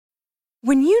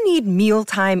When you need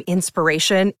mealtime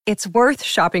inspiration, it's worth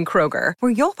shopping Kroger,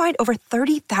 where you'll find over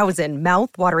 30,000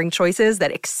 mouth-watering choices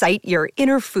that excite your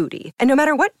inner foodie. And no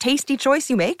matter what tasty choice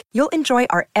you make, you'll enjoy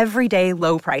our everyday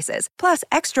low prices, plus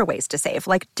extra ways to save,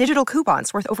 like digital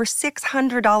coupons worth over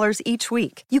 $600 each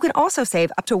week. You can also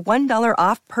save up to $1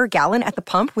 off per gallon at the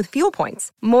pump with fuel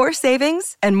points. More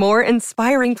savings and more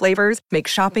inspiring flavors make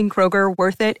shopping Kroger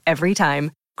worth it every time.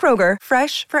 Kroger,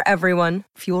 fresh for everyone.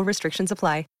 Fuel restrictions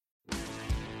apply.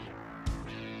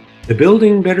 The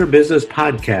Building Better Business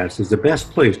podcast is the best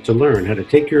place to learn how to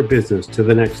take your business to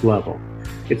the next level.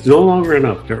 It's no longer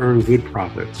enough to earn good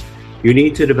profits. You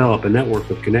need to develop a network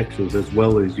of connections as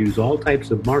well as use all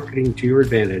types of marketing to your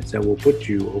advantage that will put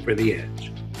you over the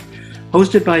edge.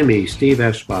 Hosted by me, Steve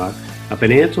Eschbach, a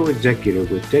financial executive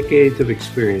with decades of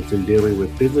experience in dealing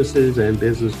with businesses and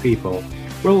business people,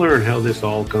 we'll learn how this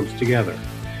all comes together.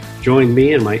 Join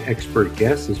me and my expert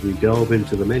guests as we delve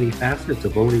into the many facets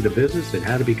of owning the business and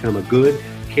how to become a good,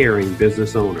 caring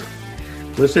business owner.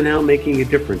 Listen how making a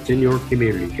difference in your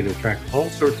community can attract all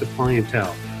sorts of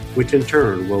clientele, which in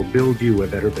turn will build you a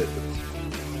better business.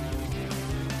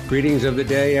 Greetings of the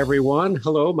day, everyone.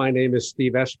 Hello, my name is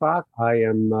Steve Eschbach. I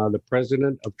am the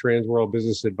president of Transworld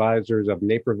Business Advisors of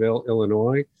Naperville,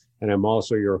 Illinois, and I'm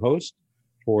also your host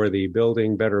for the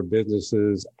Building Better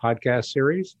Businesses podcast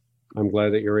series. I'm glad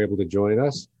that you're able to join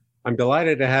us. I'm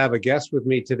delighted to have a guest with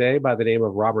me today by the name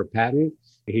of Robert Patton.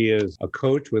 He is a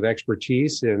coach with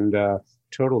expertise in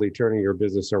totally turning your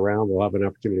business around. We'll have an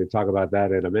opportunity to talk about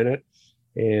that in a minute.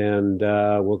 And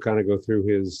we'll kind of go through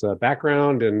his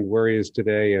background and where he is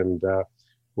today and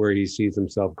where he sees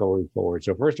himself going forward.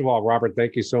 So first of all, Robert,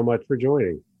 thank you so much for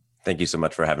joining. Thank you so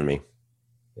much for having me.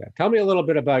 Yeah. Tell me a little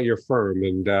bit about your firm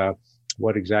and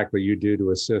what exactly you do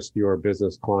to assist your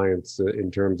business clients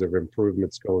in terms of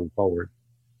improvements going forward.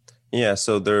 Yeah,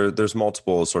 so there's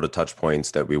multiple sort of touch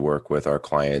points that we work with our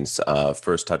clients.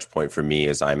 First touch point for me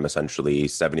is I'm essentially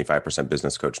 75%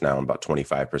 business coach now and about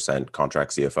 25%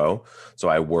 contract CFO. So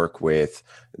I work with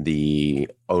the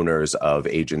owners of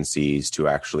agencies to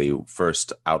actually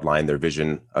first outline their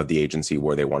vision of the agency,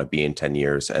 where they want to be in 10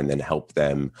 years, and then help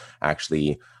them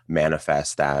actually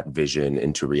manifest that vision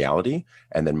into reality.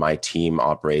 And then my team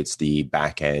operates the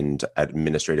back-end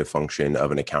administrative function of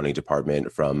an accounting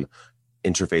department, from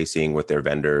interfacing with their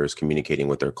vendors, communicating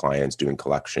with their clients, doing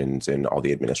collections, and all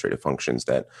the administrative functions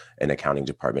that an accounting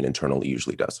department internally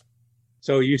usually does.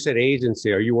 So you said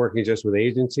agency. Are you working just with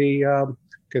agency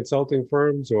consulting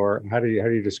firms, or how do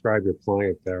you describe your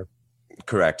client there?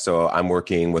 Correct. So I'm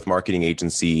working with marketing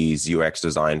agencies, UX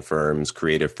design firms,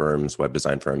 creative firms, web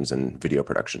design firms, and video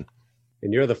production.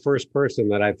 And you're the first person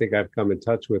that I think I've come in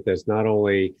touch with that's not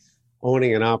only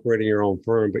owning and operating your own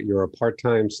firm, but you're a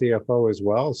part-time CFO as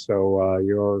well. So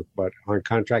you're on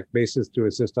contract basis to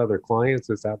assist other clients.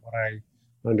 Is that what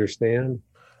I understand?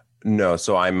 No.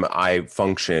 So I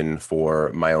function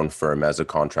for my own firm as a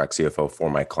contract CFO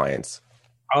for my clients.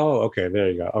 Oh, okay.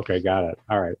 There you go. Okay. Got it.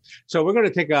 All right. So we're going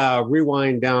to take a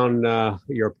rewind down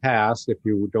your past, if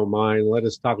you don't mind. Let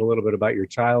us talk a little bit about your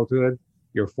childhood,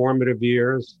 your formative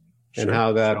years, and Sure.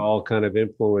 how that all kind of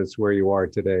influenced where you are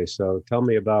today. So tell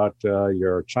me about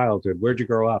your childhood. Where'd you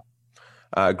grow up?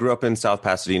 I grew up in South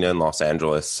Pasadena in Los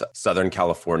Angeles, Southern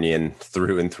Californian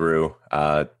through and through,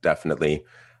 definitely.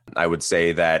 I would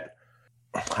say that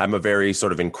I'm a very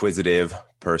sort of inquisitive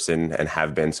person and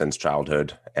have been since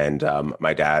childhood. And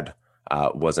my dad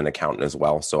was an accountant as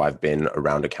well. So I've been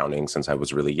around accounting since I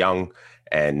was really young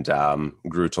and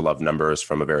grew to love numbers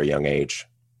from a very young age.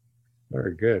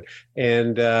 Very good.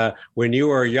 And when you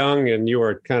were young and you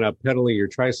were kind of pedaling your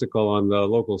tricycle on the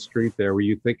local street there, were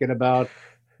you thinking about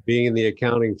being in the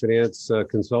accounting finance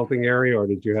consulting area, or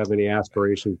did you have any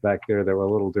aspirations back there that were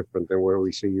a little different than where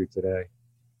we see you today?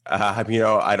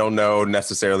 I don't know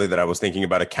necessarily that I was thinking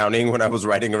about accounting when I was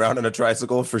riding around on a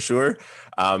tricycle, for sure.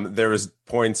 There was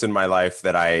points in my life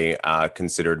that I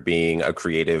considered being a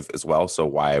creative as well. So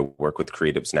why I work with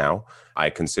creatives now. I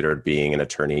considered being an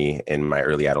attorney in my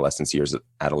early adolescent years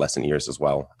as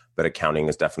well. But accounting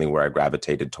is definitely where I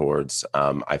gravitated towards.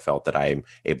 I felt that I'm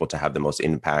able to have the most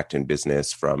impact in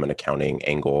business from an accounting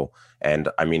angle. And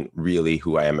I mean, really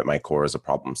who I am at my core is a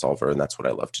problem solver. And that's what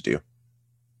I love to do.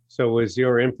 So was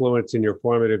your influence in your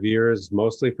formative years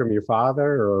mostly from your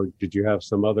father, or did you have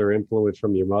some other influence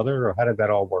from your mother, or how did that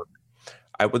all work?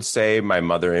 I would say my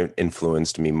mother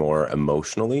influenced me more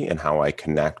emotionally in how I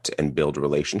connect and build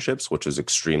relationships, which is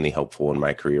extremely helpful in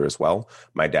my career as well.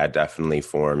 My dad definitely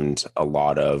formed a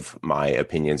lot of my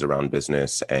opinions around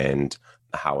business and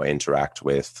how I interact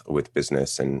with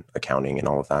business and accounting and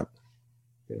all of that.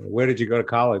 Where did you go to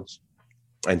college?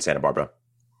 In Santa Barbara.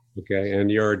 Okay. And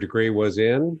your degree was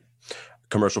in?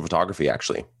 Commercial photography,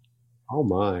 actually. Oh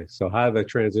my. So how did the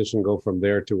transition go from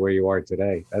there to where you are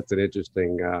today? That's an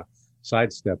interesting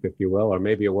sidestep, if you will, or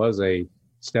maybe it was a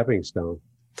stepping stone.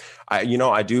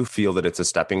 I do feel that it's a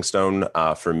stepping stone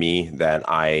for me, that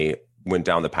I went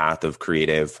down the path of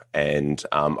creative and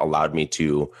allowed me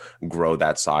to grow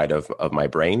that side of my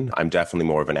brain. I'm definitely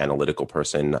more of an analytical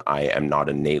person. I am not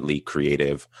innately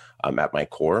creative at my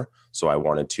core. So I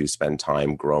wanted to spend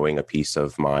time growing a piece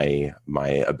of my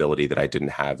ability that I didn't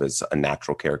have as a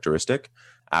natural characteristic.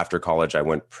 After college, I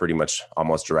went pretty much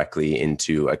almost directly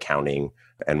into accounting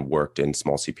and worked in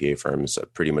small CPA firms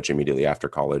pretty much immediately after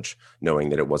college, knowing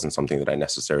that it wasn't something that I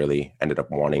necessarily ended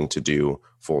up wanting to do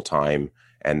full time.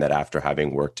 And that after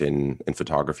having worked in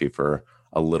photography for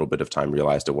a little bit of time,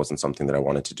 realized it wasn't something that I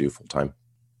wanted to do full time.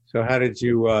 So how did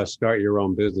you start your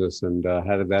own business, and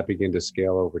how did that begin to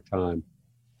scale over time?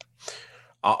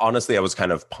 Honestly, I was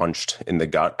kind of punched in the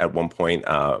gut at one point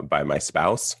by my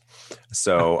spouse.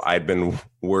 So I'd been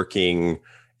working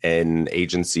in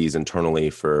agencies internally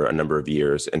for a number of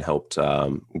years and helped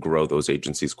grow those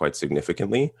agencies quite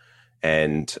significantly.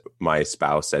 And my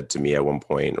spouse said to me at one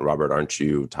point, Robert, aren't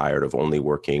you tired of only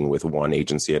working with one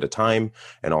agency at a time?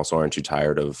 And also, aren't you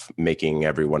tired of making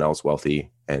everyone else wealthy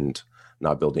and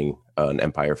not building an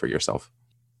empire for yourself?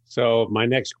 So my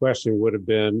next question would have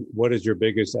been, what is your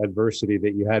biggest adversity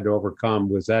that you had to overcome?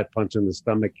 Was that punch in the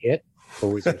stomach it,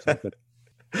 or was there something?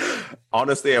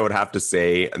 Honestly, I would have to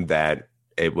say that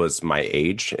it was my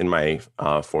age in my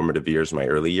formative years, my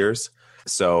early years.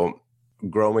 So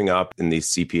growing up in these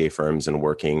CPA firms and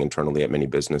working internally at many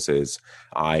businesses,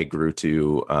 I grew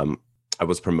to, I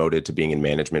was promoted to being in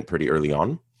management pretty early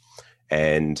on.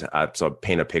 And so I'll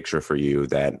paint a picture for you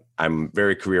that I'm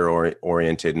very career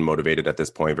oriented and motivated at this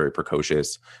point, very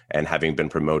precocious. And having been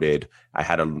promoted, I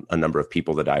had a number of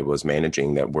people that I was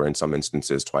managing that were in some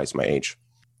instances twice my age.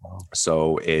 Wow.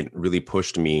 So it really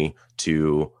pushed me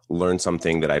to learn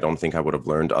something that I don't think I would have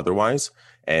learned otherwise.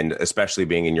 And especially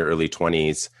being in your early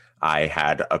 20s, I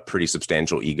had a pretty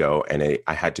substantial ego, and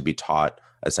I had to be taught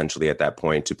essentially at that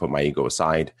point to put my ego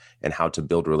aside and how to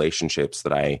build relationships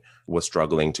that I was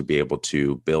struggling to be able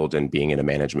to build and being in a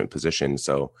management position.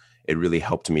 So it really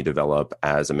helped me develop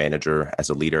as a manager, as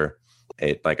a leader.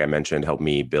 It, like I mentioned, helped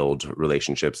me build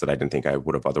relationships that I didn't think I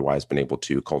would have otherwise been able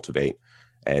to cultivate.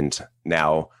 And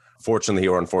now, fortunately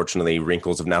or unfortunately,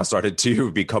 wrinkles have now started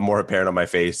to become more apparent on my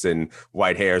face and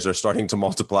white hairs are starting to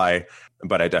multiply.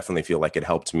 But I definitely feel like it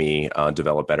helped me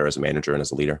develop better as a manager and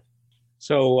as a leader.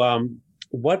 So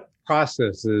what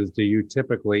processes do you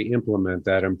typically implement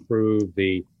that improve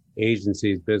the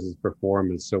agency's business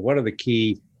performance? So what are the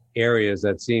key areas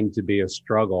that seem to be a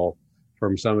struggle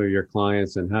from some of your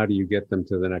clients, and how do you get them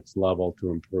to the next level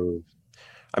to improve?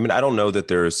 I mean, I don't know that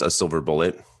there's a silver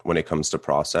bullet when it comes to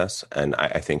process. And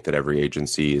I think that every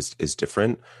agency is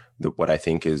different. What I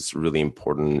think is really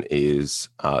important is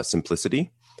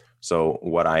simplicity. So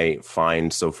what I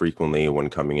find so frequently when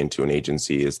coming into an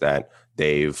agency is that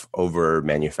they've over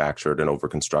manufactured and over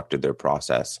constructed their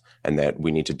process, and that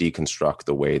we need to deconstruct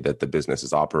the way that the business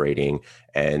is operating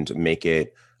and make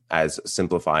it as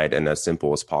simplified and as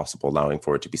simple as possible, allowing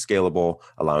for it to be scalable,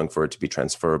 allowing for it to be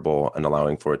transferable, and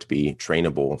allowing for it to be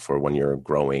trainable for when you're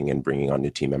growing and bringing on new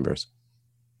team members.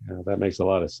 Yeah, that makes a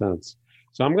lot of sense.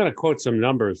 So I'm going to quote some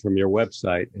numbers from your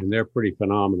website, and they're pretty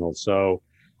phenomenal. So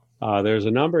there's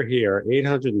a number here,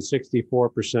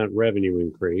 864% revenue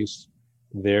increase.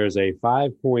 There's a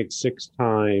 5.6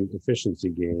 time efficiency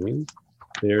gain.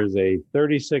 There's a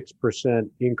 36%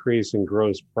 increase in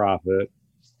gross profit.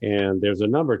 And there's a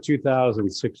number,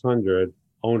 2,600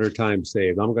 owner time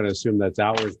saved. I'm going to assume that's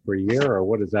hours per year, or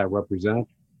what does that represent?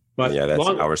 But yeah, that's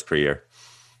hours per year.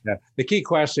 Yeah. The key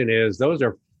question is, those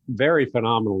are very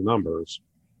phenomenal numbers.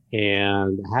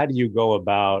 And how do you go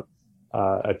about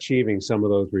achieving some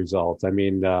of those results? I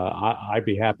mean, I'd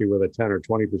be happy with a 10 or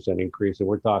 20% increase, and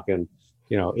we're talking,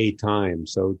 8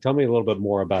 times. So tell me a little bit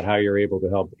more about how you're able to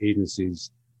help agencies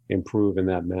improve in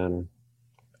that manner.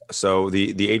 So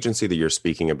the agency that you're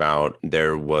speaking about,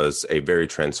 there was a very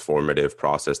transformative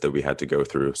process that we had to go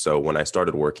through. So when I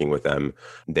started working with them,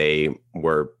 they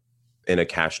were in a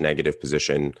cash negative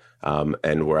position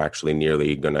and were actually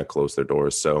nearly going to close their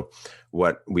doors. So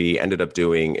what we ended up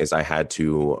doing is I had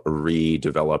to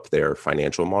redevelop their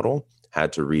financial model,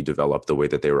 had to redevelop the way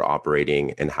that they were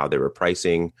operating and how they were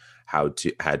pricing,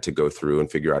 had to go through and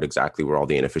figure out exactly where all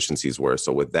the inefficiencies were.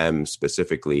 So with them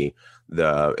specifically,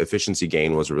 the efficiency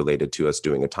gain was related to us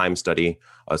doing a time study,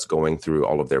 us going through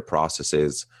all of their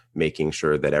processes, making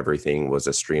sure that everything was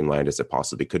as streamlined as it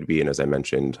possibly could be. And as I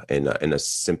mentioned, in a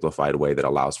simplified way that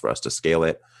allows for us to scale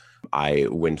it. I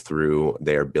went through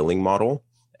their billing model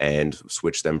and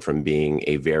switched them from being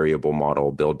a variable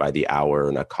model billed by the hour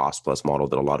and a cost plus model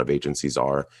that a lot of agencies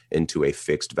are into a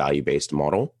fixed value-based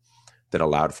model that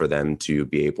allowed for them to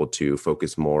be able to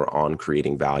focus more on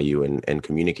creating value and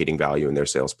communicating value in their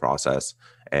sales process,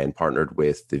 and partnered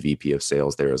with the VP of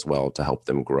sales there as well to help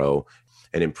them grow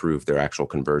and improve their actual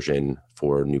conversion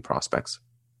for new prospects.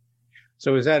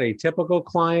 So is that a typical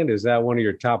client? Is that one of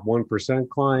your top 1%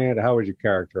 client? How would you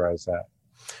characterize that?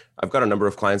 I've got a number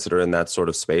of clients that are in that sort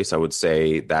of space. I would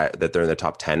say that they're in the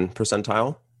top 10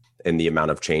 percentile in the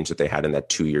amount of change that they had in that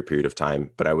 2-year period of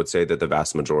time. But I would say that the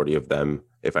vast majority of them,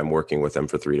 if I'm working with them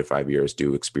for 3 to 5 years,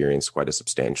 do experience quite a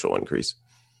substantial increase.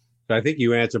 So I think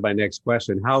you answered my next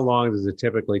question. How long does it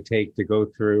typically take to go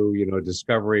through,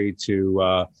 discovery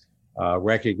to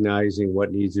recognizing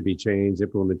what needs to be changed,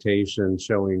 implementation,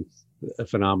 showing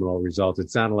phenomenal results? It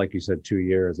sounded like you said 2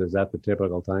 years. Is that the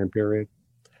typical time period?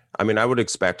 I mean, I would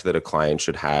expect that a client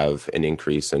should have an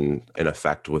increase in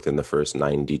effect within the first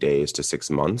 90 days to 6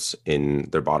 months in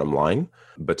their bottom line.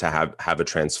 But to have a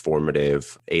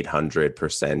transformative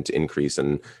 800% increase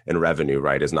in revenue,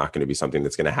 right, is not going to be something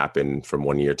that's going to happen from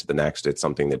 1 year to the next. It's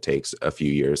something that takes a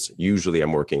few years. Usually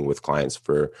I'm working with clients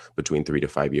for between 3 to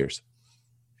 5 years.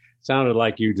 Sounded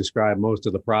like you described most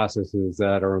of the processes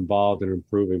that are involved in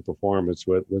improving performance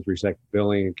with respect to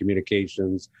billing and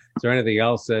communications. Is there anything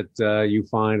else that you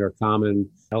find are common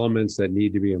elements that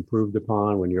need to be improved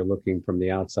upon when you're looking from the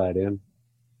outside in?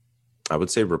 I would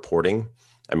say reporting.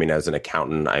 I mean, as an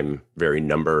accountant, I'm very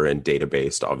number and data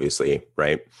based, obviously,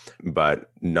 right? But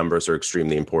numbers are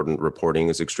extremely important. Reporting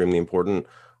is extremely important.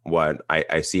 What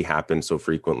I see happen so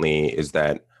frequently is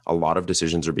that a lot of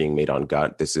decisions are being made on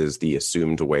gut. This is the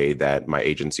assumed way that my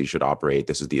agency should operate.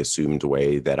 This is the assumed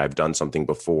way that I've done something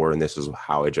before, and this is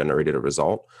how I generated a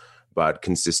result. But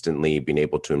consistently being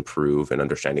able to improve and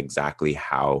understand exactly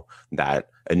how that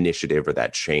initiative or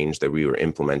that change that we were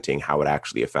implementing, how it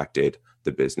actually affected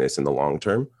the business in the long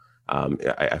term,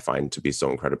 I find to be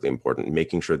so incredibly important.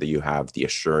 Making sure that you have the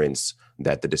assurance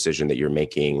that the decision that you're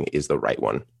making is the right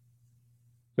one.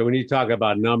 So when you talk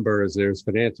about numbers, there's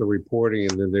financial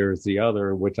reporting, and then there's the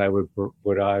other, which I would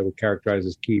characterize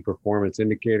as key performance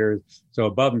indicators. So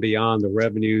above and beyond the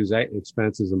revenues,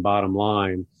 expenses, and bottom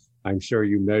line, I'm sure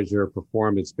you measure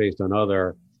performance based on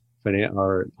other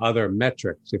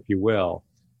metrics, if you will.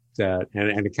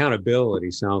 And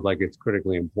accountability sounds like it's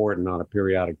critically important on a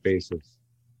periodic basis.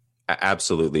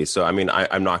 Absolutely. So, I mean,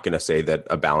 I'm not going to say that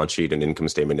a balance sheet and income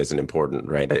statement isn't important,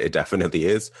 right? It definitely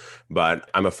is. But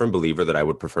I'm a firm believer that I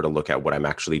would prefer to look at what I'm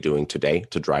actually doing today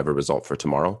to drive a result for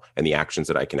tomorrow and the actions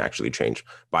that I can actually change.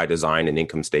 By design, an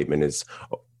income statement is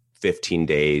 15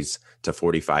 days to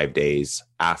 45 days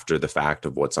after the fact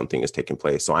of what something has taken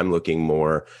place. So I'm looking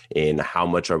more in how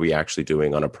much are we actually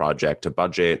doing on a project to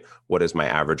budget? What is my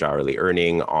average hourly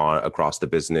earning across the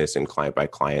business and client by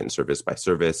client and service by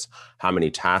service? How many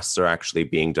tasks are actually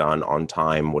being done on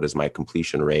time? What is my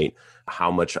completion rate? How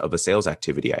much of a sales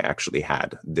activity I actually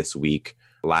had this week,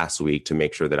 last week, to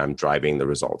make sure that I'm driving the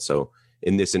results. So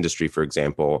in this industry, for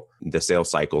example, the sales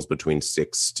cycle is between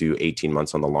 6 to 18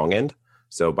 months on the long end.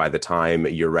 So by the time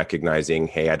you're recognizing,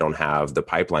 hey, I don't have the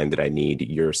pipeline that I need,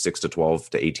 you're 6 to 12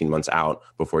 to 18 months out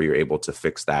before you're able to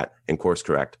fix that and course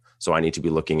correct. So I need to be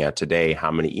looking at today,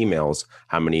 how many emails,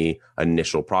 how many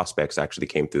initial prospects actually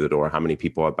came through the door, how many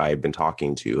people have I been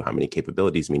talking to, how many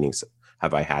capabilities meetings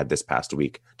have I had this past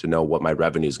week to know what my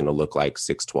revenue is going to look like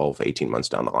 6, 12, 18 months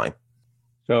down the line.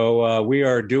 So we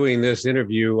are doing this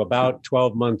interview about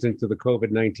 12 months into the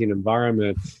COVID-19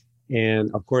 environment.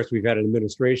 And of course, we've had an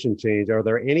administration change. Are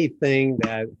there anything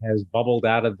that has bubbled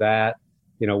out of that?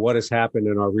 What has happened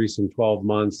in our recent 12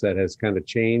 months that has kind of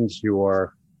changed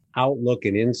your outlook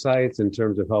and insights in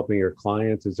terms of helping your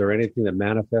clients? Is there anything that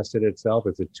manifested itself?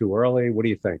 Is it too early? What do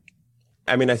you think?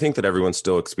 I mean, I think that everyone's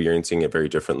still experiencing it very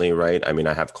differently, right? I mean,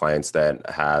 I have clients that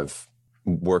have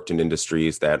worked in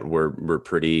industries that were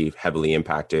pretty heavily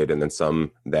impacted, and then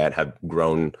some that have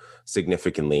grown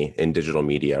significantly in digital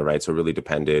media, right? So it really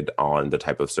depended on the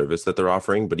type of service that they're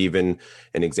offering. But even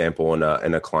an example in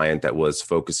a client that was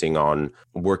focusing on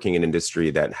working in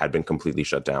industry that had been completely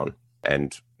shut down,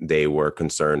 and they were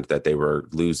concerned that they were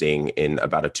losing in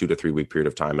about a 2 to 3 week period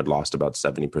of time, had lost about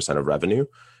 70% of revenue.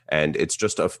 And it's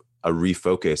just a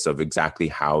refocus of exactly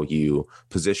how you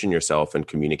position yourself and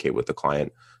communicate with the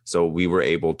client. So we were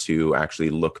able to actually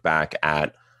look back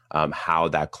at how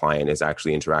that client is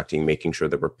actually interacting, making sure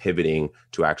that we're pivoting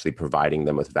to actually providing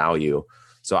them with value.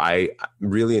 So I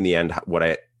really, in the end, what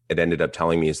it ended up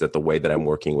telling me is that the way that I'm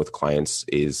working with clients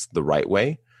is the right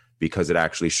way, because it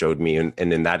actually showed me. And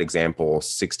in that example,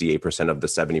 68% of the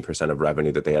 70% of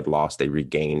revenue that they had lost, they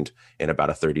regained in about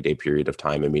a 30-day period of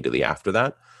time immediately after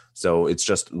that. So it's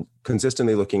just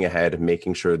consistently looking ahead,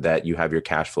 making sure that you have your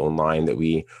cash flow in line, that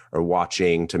we are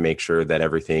watching to make sure that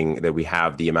that we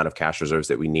have the amount of cash reserves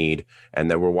that we need, and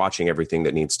that we're watching everything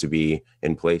that needs to be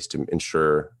in place to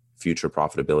ensure future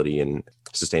profitability and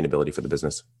sustainability for the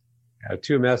business.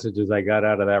 Two messages I got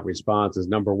out of that response is,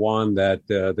 number one, that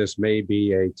this may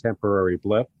be a temporary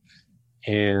blip.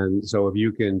 And so if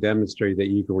you can demonstrate that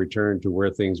you can return to where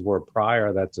things were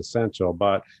prior, that's essential.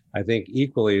 But I think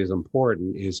equally as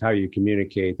important is how you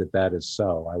communicate that is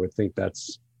so. I would think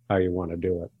that's how you want to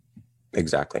do it.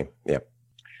 Exactly. Yeah.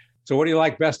 So what do you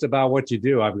like best about what you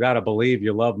do? I've got to believe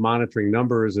you love monitoring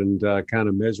numbers and kind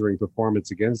of measuring performance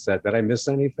against that. Did I miss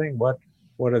anything? What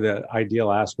are the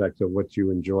ideal aspects of what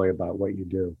you enjoy about what you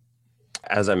do?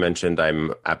 As I mentioned,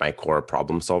 I'm at my core a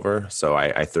problem solver. So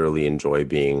I thoroughly enjoy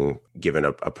being given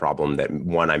a problem that,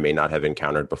 one, I may not have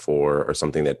encountered before, or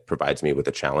something that provides me with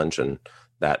a challenge. And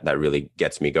that really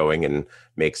gets me going and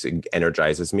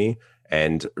energizes me.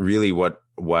 And really what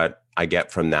I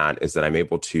get from that is that I'm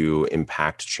able to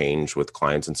impact change with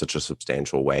clients in such a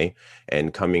substantial way.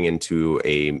 And coming into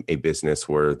a business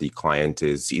where the client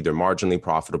is either marginally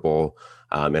profitable,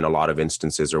 in a lot of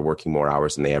instances, are working more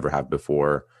hours than they ever have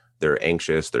before, they're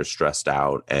anxious, they're stressed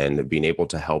out, and being able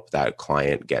to help that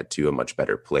client get to a much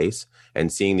better place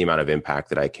and seeing the amount of impact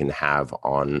that I can have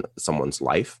on someone's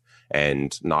life,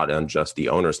 and not on just the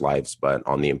owner's lives, but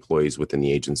on the employees within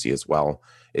the agency as well,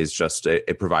 is just,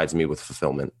 it provides me with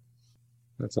fulfillment.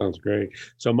 That sounds great.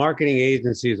 So marketing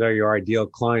agencies are your ideal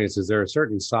clients. Is there a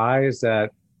certain size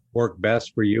that work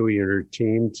best for you and your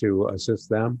team to assist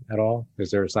them at all?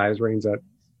 Is there a size range that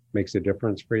makes a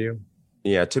difference for you?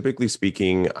 Yeah, typically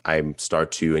speaking, I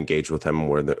start to engage with them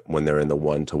when they're in the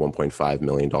 $1 to $1.5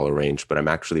 million range. But I'm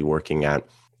actually working at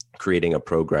creating a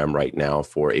program right now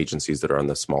for agencies that are on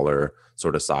the smaller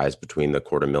sort of size, between the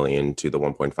 $250,000 to the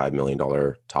 $1.5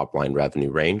 million top line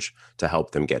revenue range, to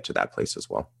help them get to that place as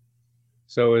well.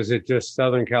 So is it just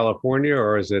Southern California,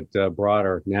 or is it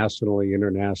broader, nationally,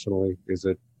 internationally?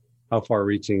 How far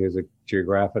reaching is it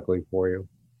geographically for you?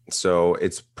 So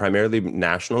it's primarily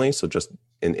nationally, so just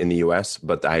in the US,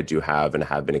 but I do have and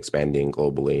have been expanding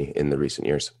globally in the recent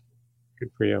years. Good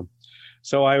for you.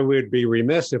 So I would be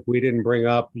remiss if we didn't bring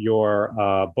up your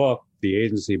book, The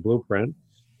Agency Blueprint.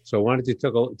 So why don't you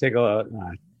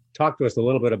talk to us a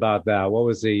little bit about that? What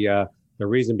was the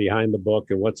reason behind the book,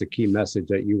 and what's a key message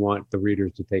that you want the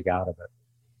readers to take out of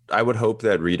it? I would hope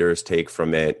that readers take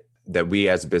from it that we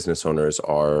as business owners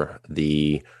are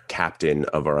the captain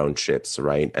of our own ships,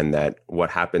 right? And that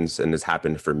what happens, and has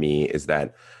happened for me, is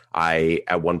that I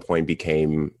at one point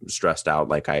became stressed out,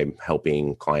 like I'm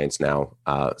helping clients now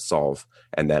solve,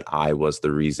 and that I was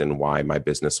the reason why my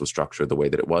business was structured the way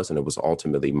that it was. And it was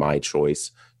ultimately my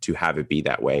choice to have it be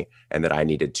that way, and that I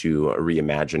needed to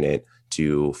reimagine it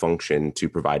to function, to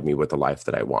provide me with the life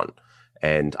that I want.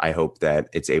 And I hope that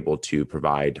it's able to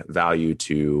provide value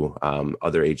to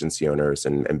other agency owners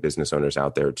and business owners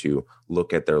out there to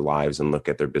look at their lives and look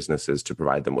at their businesses to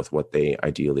provide them with what they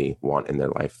ideally want in their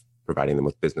life, providing them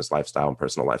with business lifestyle and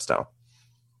personal lifestyle.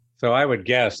 So I would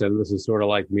guess, and this is sort of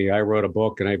like me, I wrote a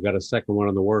book and I've got a second one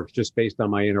in the works, just based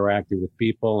on my interacting with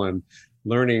people and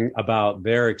learning about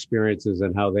their experiences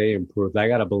and how they improved. I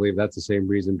got to believe that's the same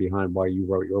reason behind why you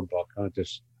wrote your book, not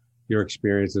just your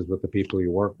experiences with the people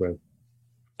you work with.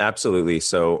 Absolutely.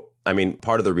 So, I mean,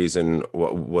 part of the reason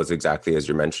was exactly as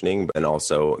you're mentioning, and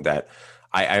also that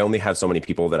I only have so many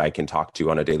people that I can talk to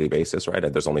on a daily basis, right?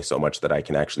 There's only so much that I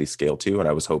can actually scale to. And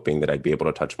I was hoping that I'd be able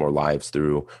to touch more lives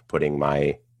through putting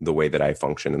the way that I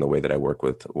function and the way that I work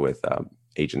with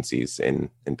agencies in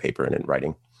paper and in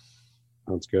writing.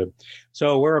 Sounds good.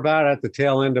 So we're about at the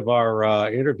tail end of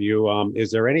our interview. Is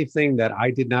there anything that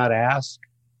I did not ask,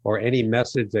 or any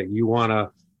message that you want to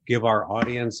give our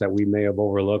audience that we may have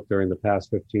overlooked during the past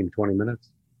 15, 20 minutes?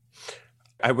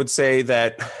 I would say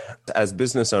that as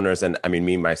business owners, and I mean,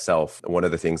 me, myself, one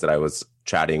of the things that I was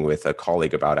chatting with a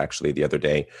colleague about actually the other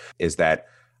day is that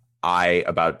I,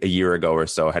 about a year ago or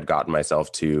so, had gotten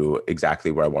myself to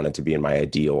exactly where I wanted to be in my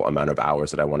ideal amount of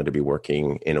hours that I wanted to be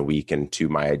working in a week, and to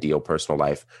my ideal personal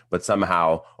life. But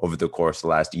somehow over the course of the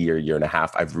last year and a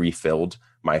half, I've refilled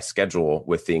my schedule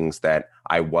with things that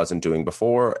I wasn't doing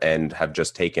before, and have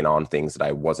just taken on things that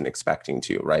I wasn't expecting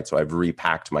to, right? So I've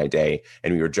repacked my day,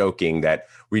 and we were joking that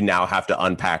we now have to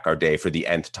unpack our day for the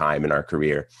nth time in our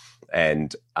career.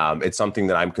 And it's something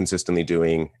that I'm consistently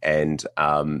doing, and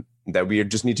that we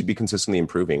just need to be consistently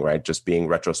improving, right? Just being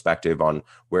retrospective on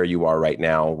where you are right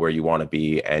now, where you want to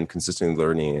be, and consistently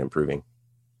learning and improving.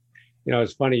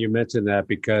 It's funny you mentioned that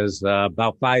because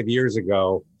about 5 years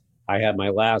ago, I had my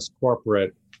last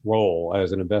corporate role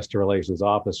as an investor relations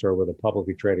officer with a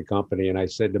publicly traded company. And I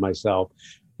said to myself,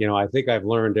 I think I've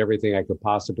learned everything I could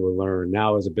possibly learn.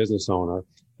 Now, as a business owner,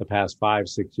 the past 5,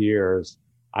 6 years,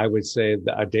 I would say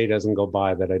that a day doesn't go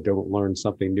by that I don't learn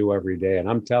something new every day. And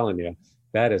I'm telling you,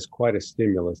 that is quite a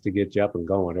stimulus to get you up and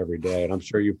going every day. And I'm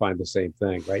sure you find the same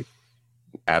thing, right?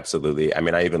 Absolutely. I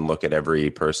mean, I even look at every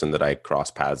person that I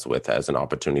cross paths with as an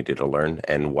opportunity to learn,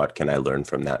 and what can I learn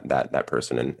from that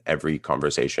person. And every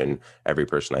conversation, every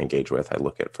person I engage with, I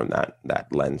look at from that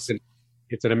lens.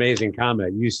 It's an amazing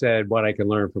comment. You said what I can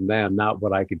learn from them, not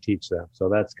what I can teach them. So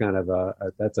that's kind of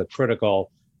that's a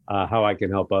critical how I can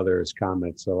help others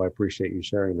comment. So I appreciate you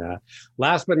sharing that.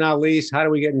 Last but not least, how do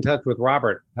we get in touch with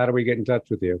Robert? How do we get in touch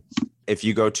with you? If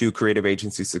you go to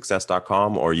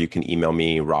creativeagencysuccess.com, or you can email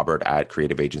me,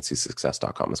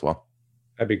 robert@creativeagencysuccess.com as well.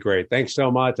 That'd be great. Thanks so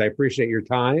much. I appreciate your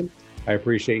time. I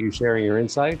appreciate you sharing your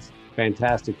insights.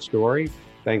 Fantastic story.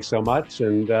 Thanks so much.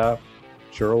 And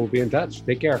sure, we'll be in touch.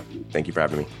 Take care. Thank you for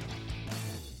having me.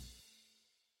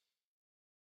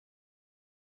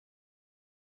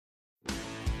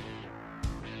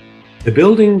 The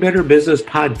Building Better Business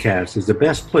podcast is the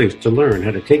best place to learn how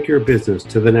to take your business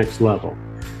to the next level.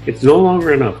 It's no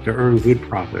longer enough to earn good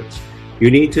profits.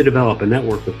 You need to develop a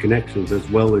network of connections as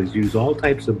well as use all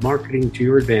types of marketing to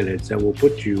your advantage that will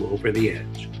put you over the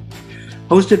edge.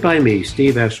 Hosted by me,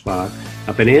 Steve Eschbach,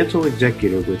 a financial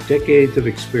executive with decades of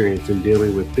experience in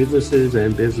dealing with businesses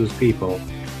and business people,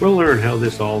 we'll learn how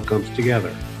this all comes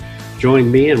together.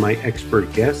 Join me and my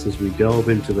expert guests as we delve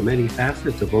into the many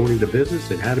facets of owning the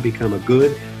business and how to become a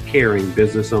good, caring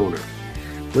business owner.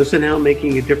 Listen how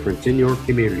making a difference in your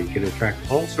community can attract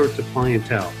all sorts of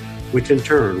clientele, which in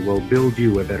turn will build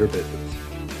you a better business.